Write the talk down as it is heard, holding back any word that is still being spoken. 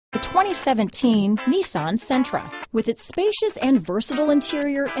2017 Nissan Sentra. With its spacious and versatile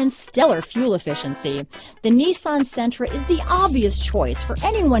interior and stellar fuel efficiency, the Nissan Sentra is the obvious choice for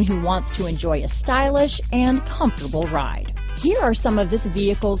anyone who wants to enjoy a stylish and comfortable ride. Here are some of this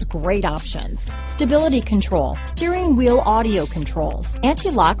vehicle's great options: stability control, steering wheel audio controls,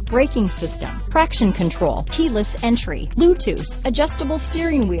 anti-lock braking system, traction control, keyless entry, Bluetooth, adjustable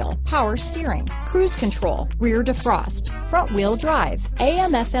steering wheel, power steering, cruise control, rear defrost, front wheel drive,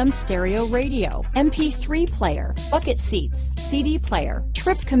 AM/FM stereo radio, MP3 player, bucket seats, CD player,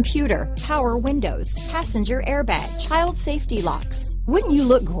 trip computer, power windows, passenger airbag, child safety locks. Wouldn't you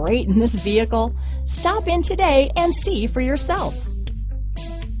look great in this vehicle? Stop in today and see for yourself.